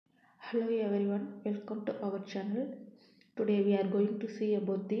Hello everyone, welcome to our channel. Today we are going to see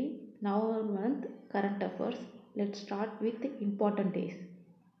about the November month current affairs. Let's start with the important days.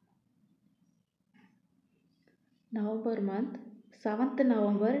 November month, 7th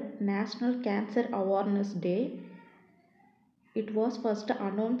November National Cancer Awareness Day. It was first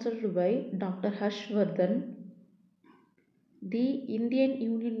announced by Dr. Harshvardhan, the Indian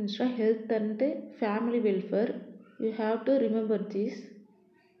Union Minister of Health and Family Welfare. You have to remember this.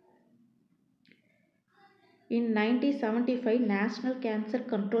 In 1975, National Cancer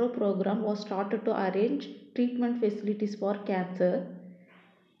Control Program was started to arrange treatment facilities for cancer.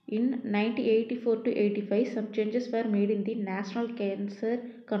 In 1984 to 85, some changes were made in the National Cancer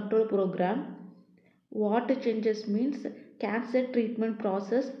Control Program. What changes means cancer treatment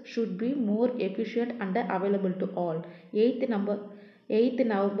process should be more efficient and available to all. 8th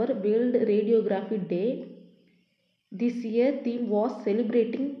November World Radiography Day. This year theme was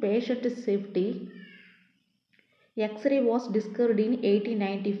celebrating patient safety. X-ray was discovered in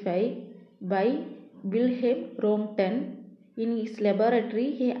 1895 by Wilhelm Röntgen. In his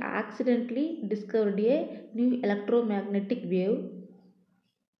laboratory, he accidentally discovered a new electromagnetic wave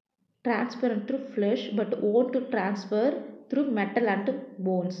transparent through flesh but won't transfer through metal and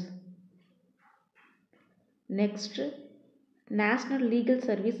bones. Next, National Legal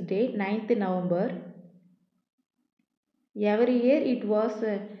Service Day, 9th November. Every year it was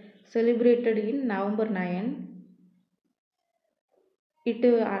celebrated in November 9. It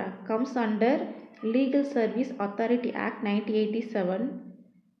comes under Legal Service Authority Act 1987.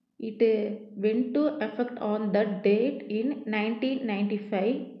 It went to effect on that date in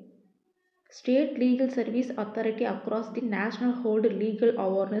 1995. State Legal Service Authority across the nation hold legal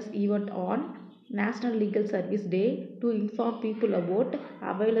awareness event on National Legal Service Day to inform people about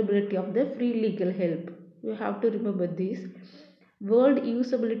availability of the free legal help. You have to remember this. World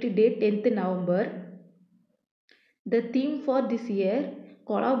Usability Day, 10th November. The theme for this year,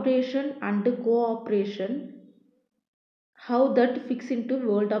 collaboration and cooperation, how that fits into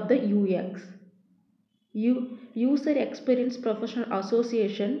world of the UX. User Experience Professional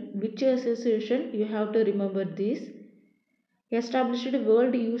Association, which association you have to remember this, established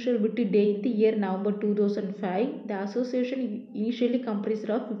World Usability Day in the year November 2005. The association initially comprised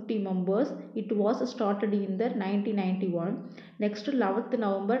of 50 members. It was started in the 1991. Next, 11th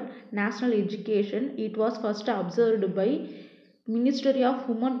November National Education. It was first observed by Ministry of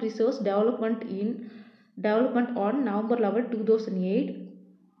Human Resource Development on November 11, 2008.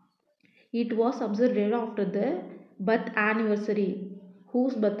 It was observed after the birth anniversary.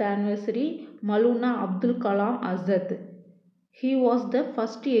 Whose birth anniversary? Maulana Abdul Kalam Azad. He was the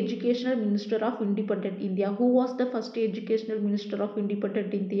first educational minister of independent India. Who was the first educational minister of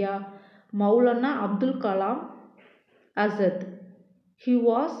independent India? Maulana Abdul Kalam Azad. He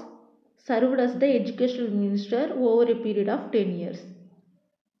was served as the educational minister over a period of 10 years.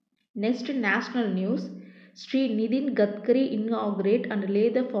 Next, national news. Sri Nitin Gadkari inaugurate and lay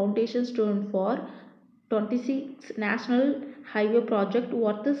the foundation stone for 26 national highway project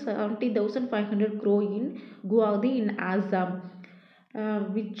worth 70,500 crore in Guwahati in Assam.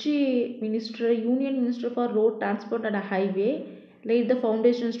 Which minister, Union Minister for Road Transport and Highway, laid the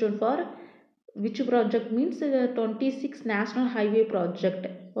foundation stone for which project means 26 national highway project.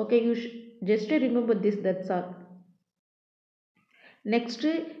 Okay, you just remember this, that's all. Next,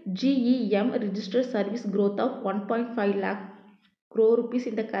 GEM registered service growth of 1.5 lakh crore rupees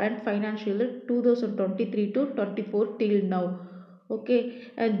in the current financial year 2023 to 24 till now.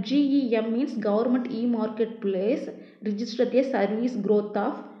 Okay, GEM means Government E-Marketplace registered a service growth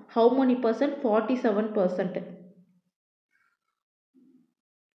of how many percent? 47%.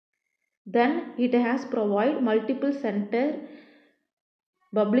 Then it has provided multiple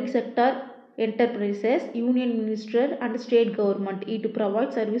public sector enterprises, union minister and state government. It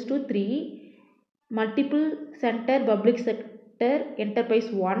provides service to 3 multiple center public sector enterprise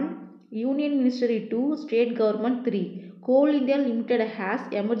 1, union ministry 2, state government 3. Coal India Limited has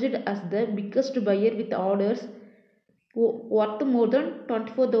emerged as the biggest buyer with orders worth more than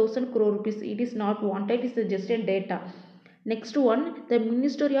 24,000 crore rupees. It is not wanted, it is just a data. Next one, the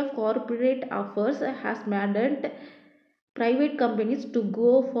Ministry of Corporate Affairs has mandated private companies to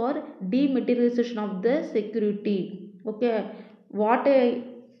go for dematerialization of the security. Okay, what a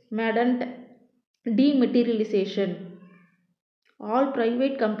mandated dematerialization. All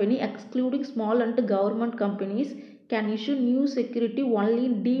private company excluding small and government companies can issue new security only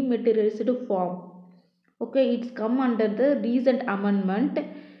in dematerialized form. Okay, it's come under the recent amendment.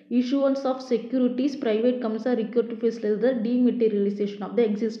 Issuance of securities, private companies are required to facilitate the dematerialization of the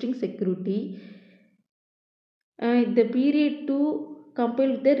existing security. The period to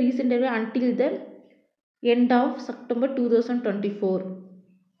compared with the recent until the end of September 2024.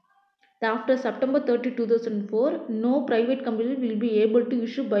 After September 30, 2004, no private company will be able to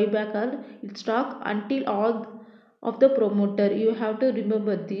issue buyback or its stock until all of the promoter. You have to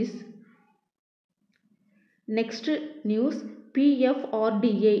remember this. Next news,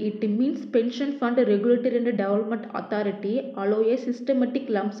 PFRDA, it means Pension Fund Regulatory and Development Authority, allow a systematic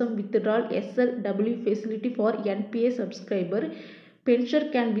lump sum withdrawal SLW facility for NPS subscriber.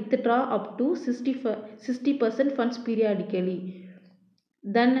 Pensioner can withdraw up to 60% funds periodically.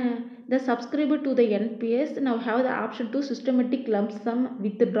 Then the subscriber to the NPS now have the option to systematic lump sum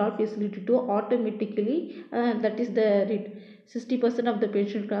withdrawal facility to automatically, that is the 60% of the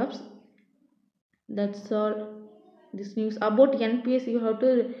pension crops. That's all. This news about NPS, you have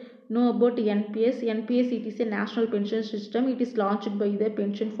to know about NPS. NPS, it is a national pension system. It is launched by the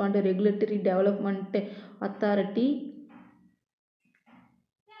Pension Fund Regulatory Development Authority.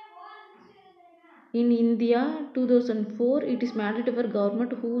 In India, 2004, it is mandatory for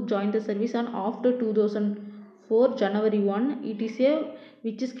government who joined the service on after 2004 January 1. It is a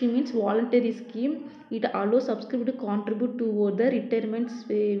which scheme means voluntary scheme. It allows subscribers to contribute toward the retirement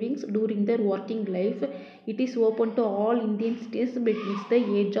savings during their working life. It is open to all Indian citizens between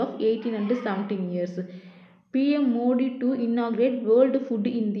the age of 18 and 17 years. PM Modi to inaugurate World Food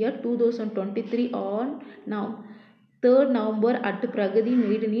India 2023 on now 3rd November at Pragati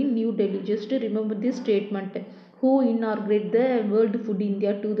Maiden in New Delhi. Just to remember this statement. Who inaugurated the World Food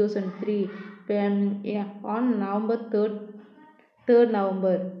India 2003 on November 3rd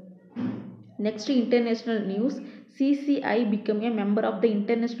November. Next, international news. CCI became a member of the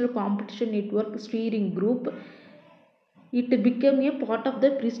International Competition Network Steering Group. It became a part of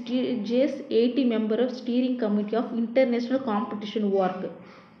the prestigious 80-member Steering Committee of International Competition Work.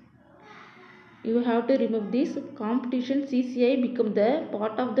 You have to remember this. Competition CCI become the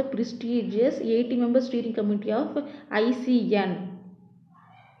part of the prestigious 80-member steering committee of ICN.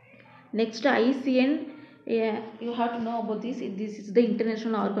 Next, ICN, you have to know about this. This is the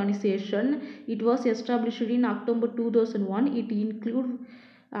international organization. It was established in October 2001. It includes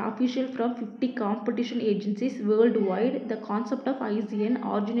officials from 50 competition agencies worldwide. The concept of ICN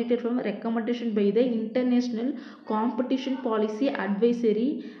originated from a recommendation by the International Competition Policy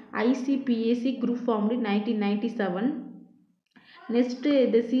Advisory ICPAC group formed in 1997. Next,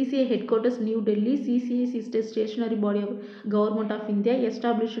 the CCI headquarters New Delhi. CCI is the stationary body of Government of India,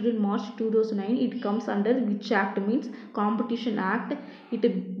 established in March 2009. It comes under which act means Competition Act.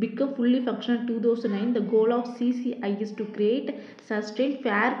 It became fully functional in 2009. The goal of CCI is to create sustained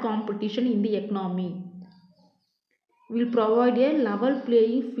fair competition in the economy. Will provide a level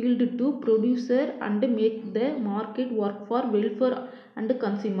playing field to producer and make the market work for welfare and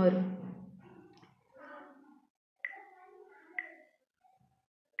consumer.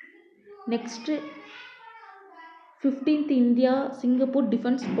 Next, 15th India-Singapore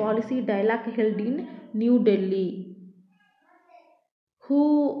Defence Policy Dialogue held in New Delhi.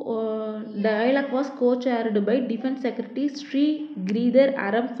 Dialogue was co-chaired by Defence Secretary Sri Giridhar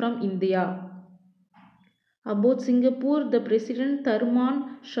Aram from India. About Singapore, the President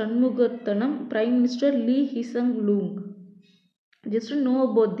Tharman Shanmugatnam, Prime Minister Lee Hsien Loong. Just to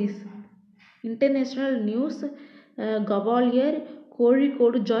know about this. International news, Gwalior,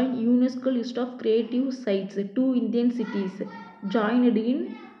 Kozhikode joined UNESCO list of creative sites. 2 Indian cities joined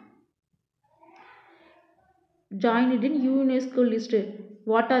in UNESCO list.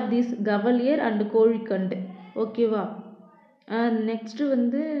 What are these? Gwalior and Kozhikode. Okay va. Next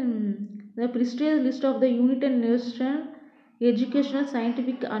the prestigious list of the United Nations Educational,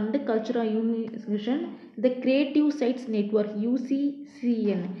 Scientific and Cultural Union, the Creative Sites Network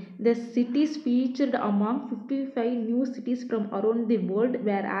UCCN. The cities featured among 55 new cities from around the world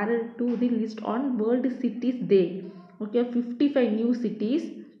were added to the list on World Cities Day. Okay, 55 new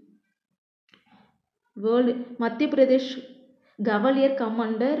cities. World Madhya Pradesh, Gwalior come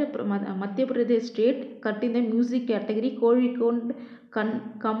under Madhya Pradesh state, cut in the music category. Kozhikode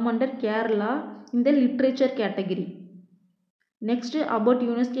come under Kerala in the literature category. Next, about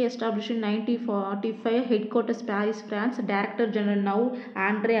UNESCO established in 1945, headquarters Paris, France. Director General now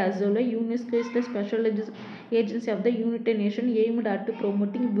Andre Azoulay. UNESCO is the special agency of the United Nations aimed at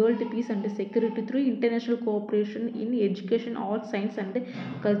promoting world peace and security through international cooperation in education, arts, science and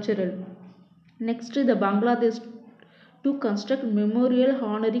cultural. Next, the Bangladesh to construct memorial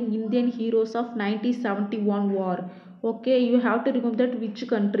honoring Indian heroes of 1971 war. Okay, you have to remember that which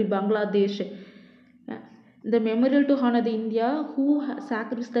country, Bangladesh. The memorial to honor the India who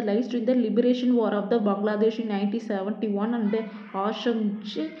sacrificed their lives during the liberation war of the Bangladesh in 1971 and Asham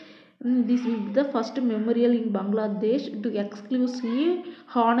This will be the first memorial in Bangladesh to exclusively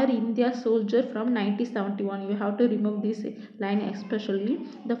honor India soldier from 1971. You have to remember this line especially.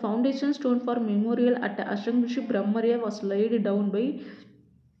 The foundation stone for memorial at Ashramship Brahmarya was laid down by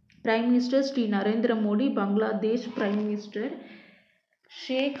Prime Minister Sri Narendra Modi, Bangladesh Prime Minister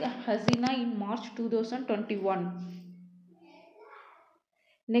Sheikh Hasina in March 2021.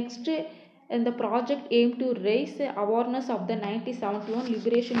 Next, and the project aimed to raise awareness of the 1971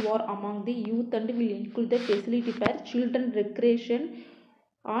 Liberation War among the youth and will include the facility for children recreation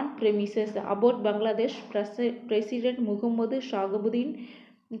on premises. About Bangladesh, President Muhammad Shahbuddin,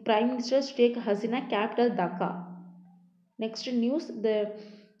 Prime Minister Sheikh Hasina, capital Dhaka. Next news, the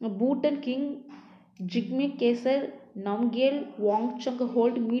Bhutan King Jigme Kesar Namgyel Wangchuk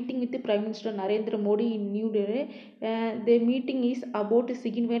hold meeting with the Prime Minister Narendra Modi in New Delhi. The meeting is about to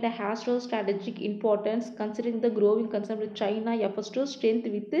signify the strategic importance considering the growing concern with China efforts to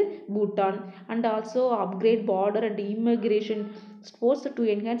strengthen with Bhutan and also upgrade border and immigration force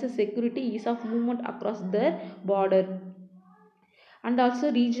to enhance the security ease of movement across the border and also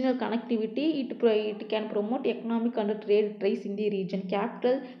regional connectivity. It can promote economic and trade ties in the region.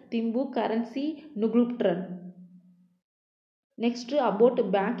 Capital Timbu, currency Nugluptran. Next,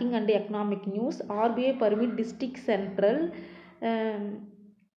 about banking and economic news, RBI permit district central um,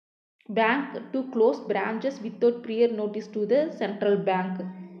 bank to close branches without prior notice to the central bank.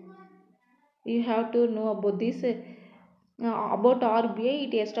 You have to know about this. About RBI,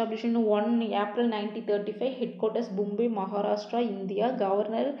 it established in 1 April 1935, headquarters Bombay, Maharashtra, India.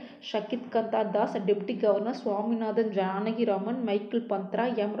 Governor Shakit Kanta Das, Deputy Governor Swaminathan Janaki Raman, Michael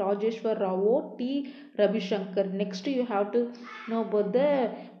Pantra, M. Rajeshwar Rao, T. Ravishankar. Next, you have to know about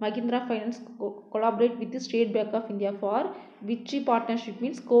the Mahindra Finance collaborate with the State Bank of India for which partnership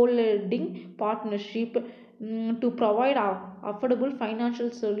means co-lending partnership to provide affordable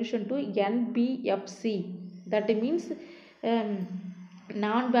financial solution to NBFC. That means um,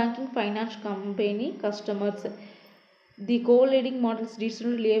 non-banking finance company customers. The co-lending models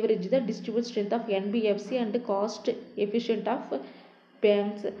digitally leverage the distributed strength of NBFC and the cost efficient of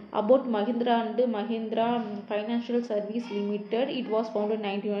banks. About Mahindra and Mahindra Financial Service Limited, it was founded in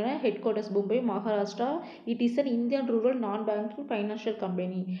 1991, headquarters Bombay, Maharashtra. It is an Indian rural non-banking financial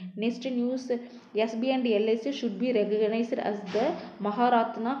company. Next news, SB and LIC should be recognized as the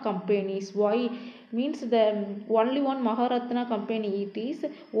Maharatna companies. Why? Means the only one Maharatna company it is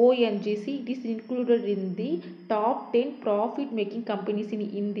ONGC. It is included in the top 10 profit making companies in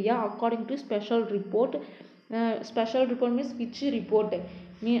India according to special report. Special report means which report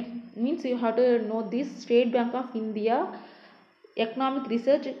means you have to know this State Bank of India Economic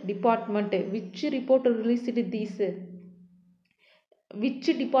Research Department which report released this which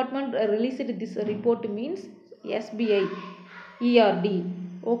department released this report means SBI ERD.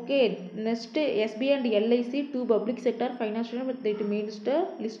 Okay, next SBI and LIC, two public sector financial, it means the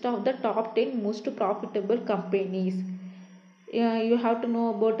list of the top 10 most profitable companies. You have to know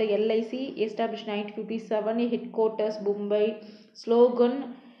about the LIC, established 1957, headquarters Mumbai.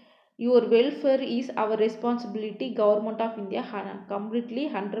 Slogan, your welfare is our responsibility. Government of India completely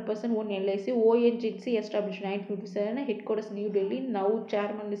 100% own LIC. ONGC, established 1957, headquarters New Delhi. Now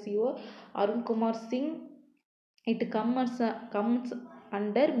chairman and CEO Arun Kumar Singh. It comes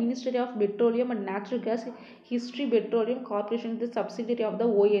under Ministry of Petroleum and Natural Gas. History Petroleum Corporation is the subsidiary of the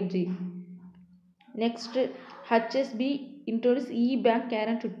ONG. Next, HSB introduced e-bank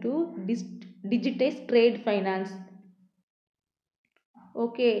guarantee to digitize trade finance.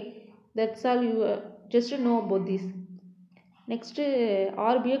 Okay, that's all you just to know about this. Next,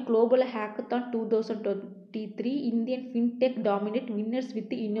 RBI Global Hackathon 2023, Indian FinTech dominate winners with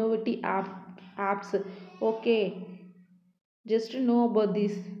the innovative apps. Okay, just to know about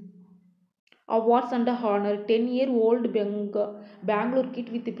this. Awards and honor, 10-year-old Bangalore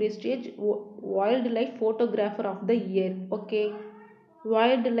kid with the prestige wildlife photographer of the year. Okay,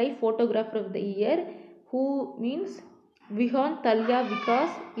 wildlife photographer of the year who means Vihan Talya Vikas.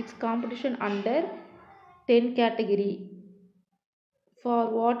 It's competition under 10 category for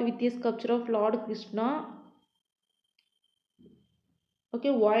what with the sculpture of Lord Krishna.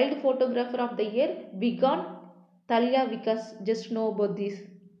 Okay, wild photographer of the year Vigan Talya Vikas. Just know about this.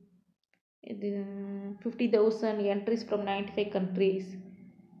 50,000 entries from 95 countries.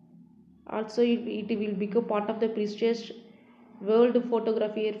 Also, it will become part of the prestigious World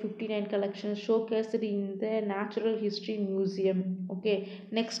Photography Year 59 collection showcased in the Natural History Museum. Okay,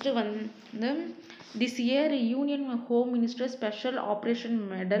 next one. This year, Union Home Minister Special Operation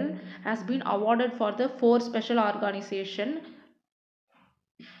Medal has been awarded for the 4 special organization.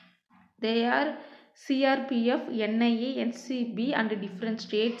 They are CRPF, NIA, NCB, and different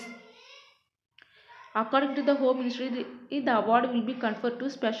states According to the Home Ministry, the award will be conferred to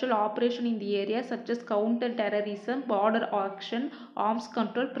special operation in the area such as counter-terrorism, border action, arms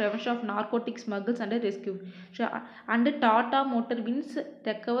control, prevention of narcotic smuggles and rescue. And Tata Motor Wins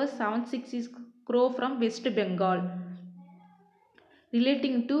recovers 760 crore from West Bengal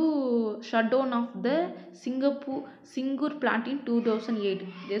relating to shutdown of the Singur plant in 2008.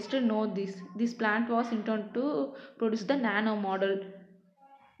 Just to know this plant was intended to produce the nano model.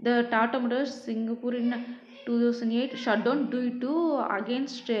 The Tata Motors Singapore in 2008 shut down due to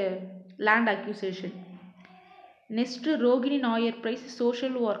against land acquisition. Next, Rogini Nair Prize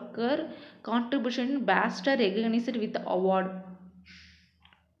Social Worker Contribution Basta recognized with award.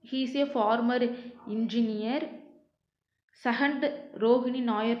 He is a former engineer. Second, Rohini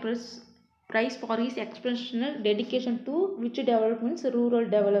Nair prize for his exceptional dedication to which developments rural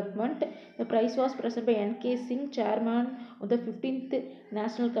development. The prize was presented by N.K. Singh, chairman of the 15th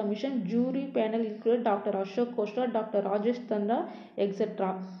National Commission. Jury panel included Dr. Ashok Koshla, Dr. Rajesh Tandra,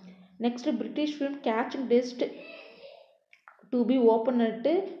 etc. Next, British film Catching Dust to be opened at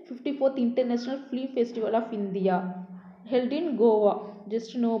 54th International Film Festival of India held in Goa.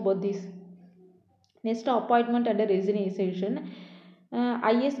 Just to know about this. Next, appointment and resignation.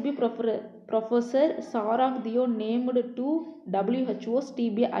 ISB Professor Sarang Dio named to WHO's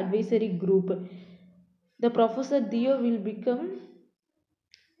TB advisory group. The Professor Dio will become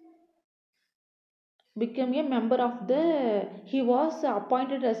a member of the. He was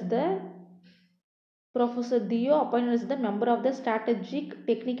appointed as the Professor Dio appointed as the member of the Strategic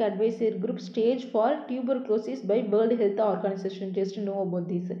Technique Advisory Group stage for tuberculosis by World Health Organization. Just to know about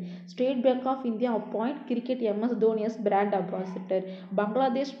this. State Bank of India appoint cricket MS Dhoni as brand ambassador.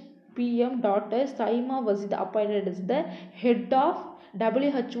 Bangladesh PM Dr. Saima Wazid appointed as the head of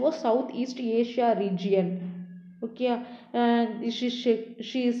WHO Southeast Asia region. Okay, she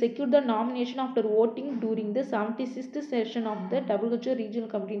secured the nomination after voting during the 76th session of the WHO Regional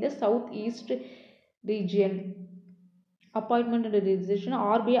Committee in the Southeast region. Appointment and decision.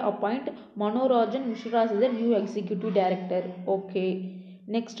 RBI appoint Manoranjan Mishra as the new executive director. Okay.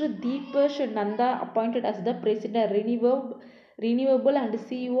 Next, Deepesh Nanda appointed as the president renewable and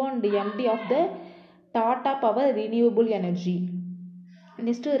CEO and MD of the Tata Power Renewable Energy.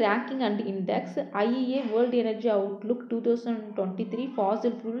 Next, ranking and index. IEA World Energy Outlook 2023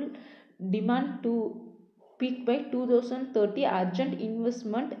 fossil fuel demand to peak by 2030. Urgent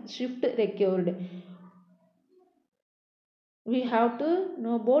investment shift required. We have to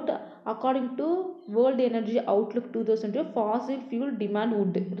know about according to World Energy Outlook 2002 fossil fuel demand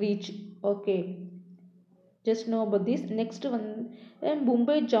would reach. Okay, just know about this. Next one,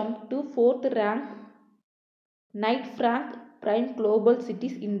 Mumbai jumped to 4th rank Knight Frank Prime Global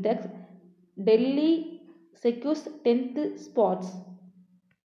Cities Index. Delhi secures 10th spots.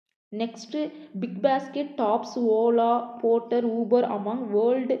 Next, Big Basket tops Ola, Porter, Uber among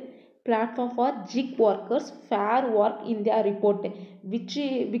world platform for gig workers. Fair Work India report, which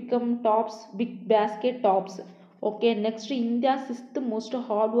become tops. Big Basket tops. Okay, next India's 6th most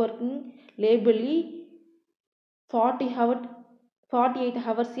hardworking labelly 48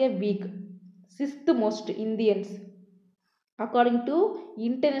 hours a week. 6th most Indians. According to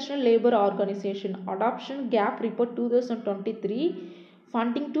International Labour Organization, Adoption Gap Report 2023,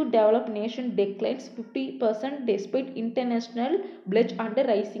 funding to develop nation declines 50% despite international pledge and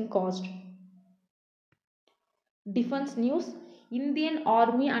rising cost. Defense news. Indian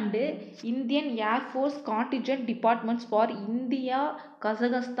Army and Indian Air Force contingent departments for India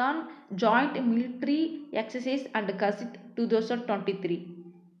Kazakhstan joint military exercise and Kazit 2023.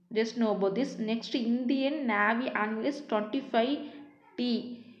 Just know about this. Next, Indian Navy unveils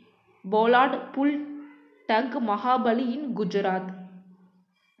 25T Bollard Pull Tug Mahabali in Gujarat.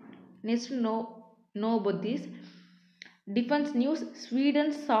 Next, know about this. Defense news.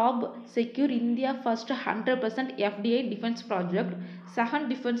 Sweden Saab secure India first 100% FDI defense project. Second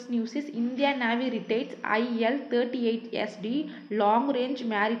defense news is India Navy retains IL-38SD long range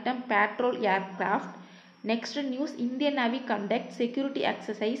maritime patrol aircraft. Next news, Indian Navy conducts security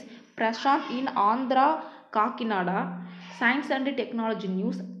exercise Prashant in Andhra Kakinada. Science and technology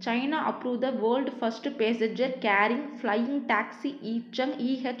news. China approved the world first passenger carrying flying taxi Yicheng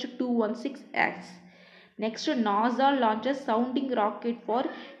EH216X. Next, NASA launches sounding rocket for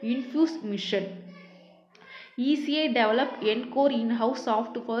Infuse mission. ECA developed ENCORE in-house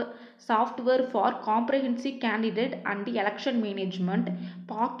software for comprehensive candidate and election management.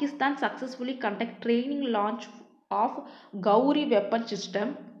 Pakistan successfully conduct training launch of Gauri weapon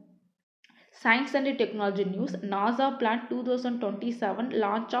system. Science and technology news. NASA planned 2027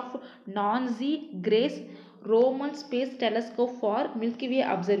 launch of Nancy Grace Roman Space Telescope for Milky Way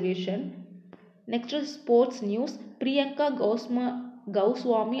observation. Next is sports news. Priyanka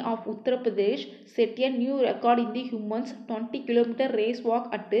Goswami of Uttar Pradesh set a new record in the women's 20-kilometer race walk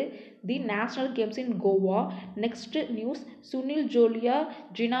at the National Games in Goa. Next news. Sunil Jolia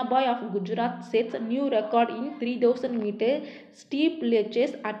Jinabai of Gujarat sets a new record in 3000-meter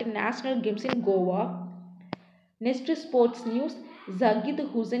steeplechase at National Games in Goa. Next sports news. Zagid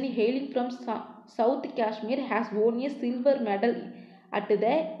Hussain hailing from South Kashmir has won a silver medal at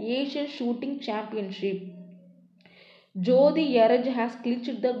the Asian Shooting Championship. Jodi Yaraj has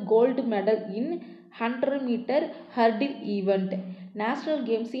clinched the gold medal in 100-meter hurdle event. National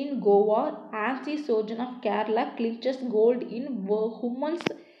Games in Goa. Ansi Sojan of Kerala clinches gold in women's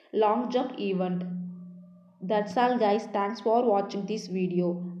long jump event. That's all guys. Thanks for watching this video.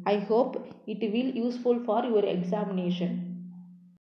 I hope it will useful for your examination.